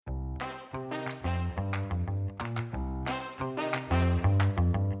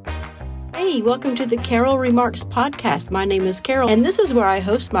Hey, welcome to the Carol Remarks podcast. My name is Carol, and this is where I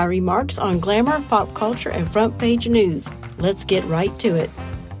host my remarks on glamour, pop culture, and front page news. Let's get right to it.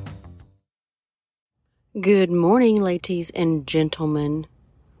 Good morning, ladies and gentlemen.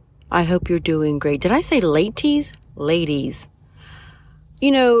 I hope you're doing great. Did I say ladies? Ladies.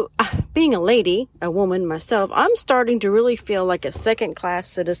 You know, being a lady, a woman myself, I'm starting to really feel like a second-class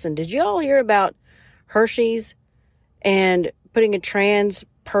citizen. Did you all hear about Hershey's and putting a trans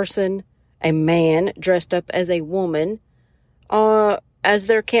person, a man dressed up as a woman, as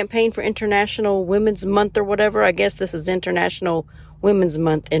their campaign for International Women's Month or whatever? I guess this is International Women's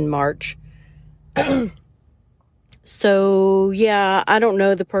Month in March. So, yeah, I don't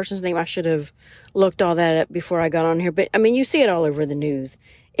know the person's name. I should have looked all that up before I got on here. But, I mean, you see it all over the news.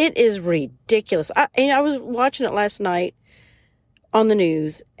 It is ridiculous. I was watching it last night on the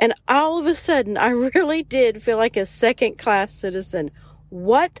news, and all of a sudden, I really did feel like a second-class citizen.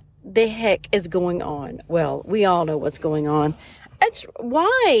 What the heck is going on? Well, we all know what's going on.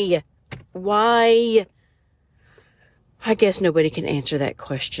 Why? I guess nobody can answer that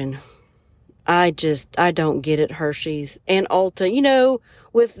question. I don't get it, Hershey's and Ulta. You know,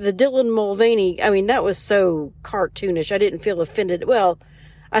 with the Dylan Mulvaney, I mean, that was so cartoonish. I didn't feel offended. Well,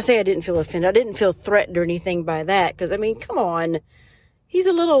 I say I didn't feel offended. I didn't feel threatened or anything by that. Because, I mean, come on. He's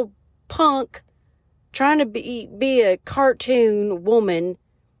a little punk trying to be a cartoon woman,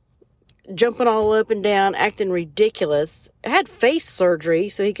 jumping all up and down, acting ridiculous. Had face surgery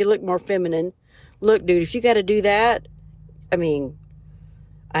so he could look more feminine. Look, dude, if you got to do that, I mean,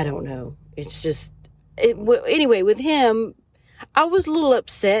 I don't know. It's just, anyway, with him, I was a little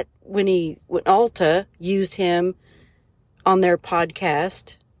upset when Ulta used him on their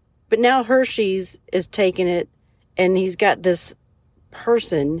podcast. But now Hershey's is taking it, and he's got this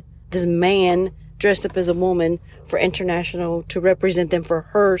person, this man dressed up as a woman for international to represent them for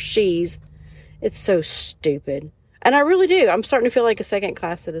Hershey's. It's so stupid. And I really do. I'm starting to feel like a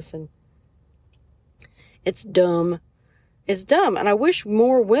second-class citizen. It's dumb. It's dumb. And I wish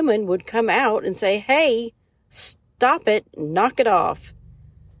more women would come out and say, hey, stop it, knock it off.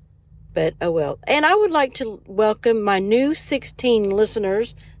 But, oh well. And I would like to welcome my new 16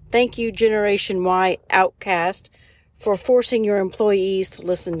 listeners. Thank you, Generation Y Outcast, for forcing your employees to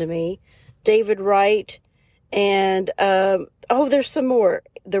listen to me. David Wright, and, there's some more.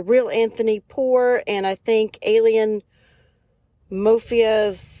 The Real Anthony Poor, and I think Alien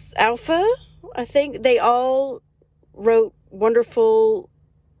Mofia's Alpha. I think they all wrote wonderful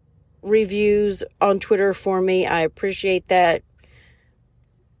reviews on Twitter for me. I appreciate that.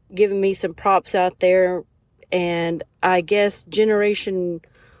 Giving me some props out there. And I guess Generation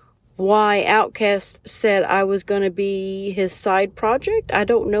Y Outcast said I was going to be his side project. I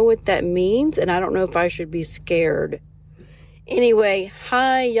don't know what that means, and I don't know if I should be scared. Anyway,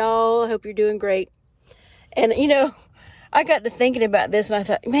 hi y'all. I hope you're doing great. And you know, I got to thinking about this, and I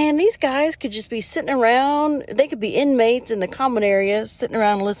thought, man, these guys could just be sitting around. They could be inmates in the common area sitting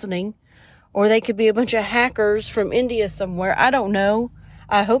around listening, or they could be a bunch of hackers from India somewhere. I don't know.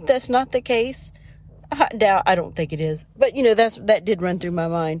 I hope that's not the case. I don't think it is. But, you know, that did run through my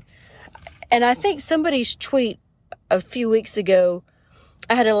mind. And I think somebody's tweet a few weeks ago,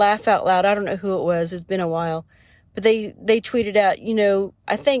 I had to laugh out loud. I don't know who it was. It's been a while. But they tweeted out, you know,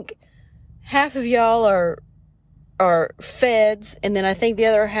 I think half of y'all are feds, and then I think the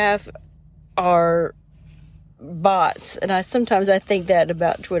other half are bots. And sometimes I think that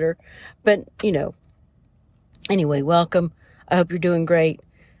about Twitter. But, you know, anyway, welcome. I hope you're doing great.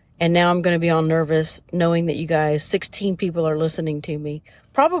 And now I'm going to be all nervous knowing that you guys, 16 people are listening to me.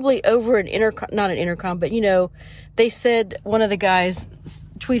 Probably over an intercom, not an intercom, but, you know, they said, one of the guys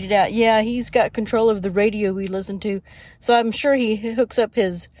tweeted out, yeah, he's got control of the radio we listen to. So I'm sure he hooks up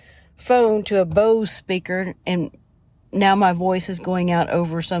his phone to a Bose speaker, and now my voice is going out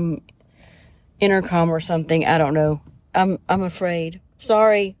over some intercom or something. I don't know. I'm afraid.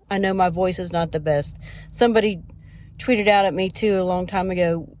 Sorry. I know my voice is not the best. Somebody tweeted out at me too a long time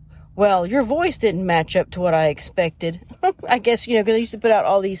ago, well, your voice didn't match up to what I expected. I guess, you know, because I used to put out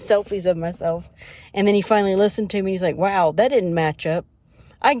all these selfies of myself. And then he finally listened to me. He's like, wow, that didn't match up.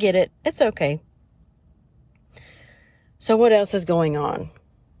 I get it. It's okay. So what else is going on?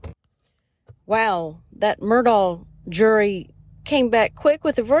 Wow, that Murdaugh jury came back quick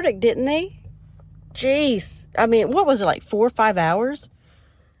with a verdict, didn't they? Jeez. I mean, what was it, like 4 or 5 hours?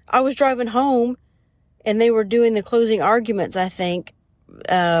 I was driving home, and they were doing the closing arguments, I think.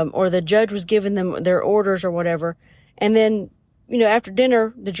 Or the judge was giving them their orders or whatever. And then, you know, after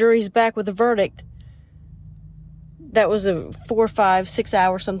dinner, the jury's back with a verdict. That was a 4, 5, 6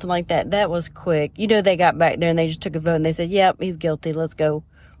 hours, something like that. That was quick. You know, they got back there and they just took a vote and they said, yep, he's guilty. Let's go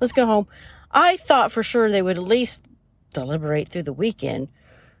home. I thought for sure they would at least deliberate through the weekend.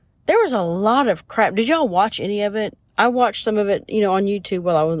 There was a lot of crap. Did y'all watch any of it? I watched some of it, on YouTube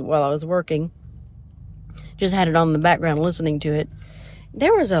while I was working. Just had it on in the background listening to it.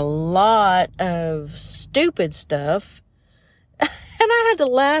 There was a lot of stupid stuff. And I had to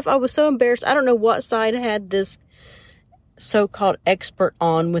laugh. I was so embarrassed. I don't know what side had this so-called expert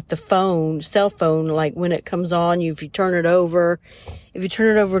on with the cell phone. Like when it comes on, if you turn it over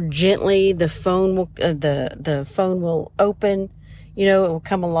gently, the phone will, the phone will open. It will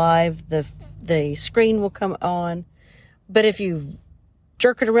come alive. The screen will come on. But if you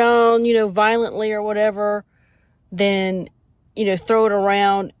jerk it around, violently or whatever, then, throw it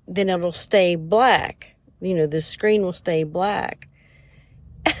around, then it'll stay black. The screen will stay black.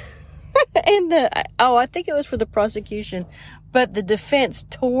 And I think it was for the prosecution, but the defense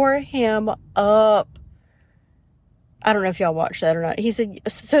tore him up. I don't know if y'all watched that or not. He said,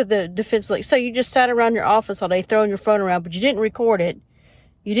 so the defense so you just sat around your office all day throwing your phone around, but you didn't record it.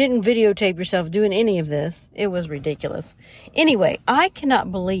 You didn't videotape yourself doing any of this. It was ridiculous. Anyway, I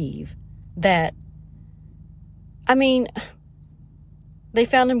cannot believe that, they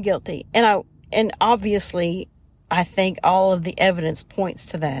found him guilty. And obviously, I think all of the evidence points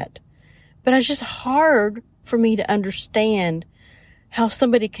to that. But it's just hard for me to understand how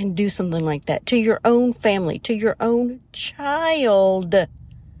somebody can do something like that to your own family, to your own child.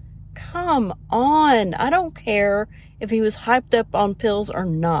 Come on. I don't care if he was hyped up on pills or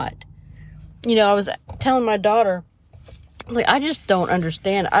not. I was telling my daughter, I just don't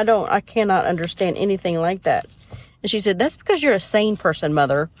understand. I cannot understand anything like that. And she said, that's because you're a sane person,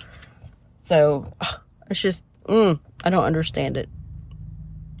 Mother. So it's just, I don't understand it.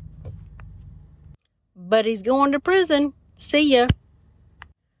 But he's going to prison. See ya.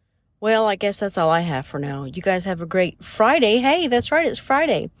 Well, I guess that's all I have for now. You guys have a great Friday. Hey, that's right. It's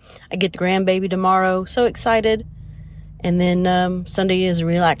Friday. I get the grandbaby tomorrow. So excited. And then Sunday is a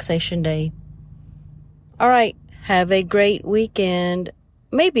relaxation day. All right. Have a great weekend.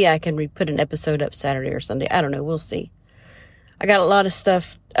 Maybe I can put an episode up Saturday or Sunday. I don't know. We'll see. I got a lot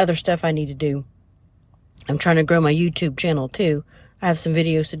of other stuff I need to do. I'm trying to grow my YouTube channel too. I have some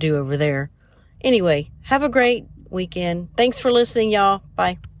videos to do over there. Anyway, have a great weekend. Thanks for listening, y'all.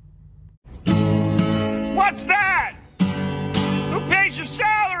 Bye. What's that? Who pays your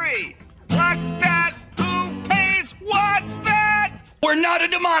salary? What's that? Who pays? What's that? We're not a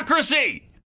democracy!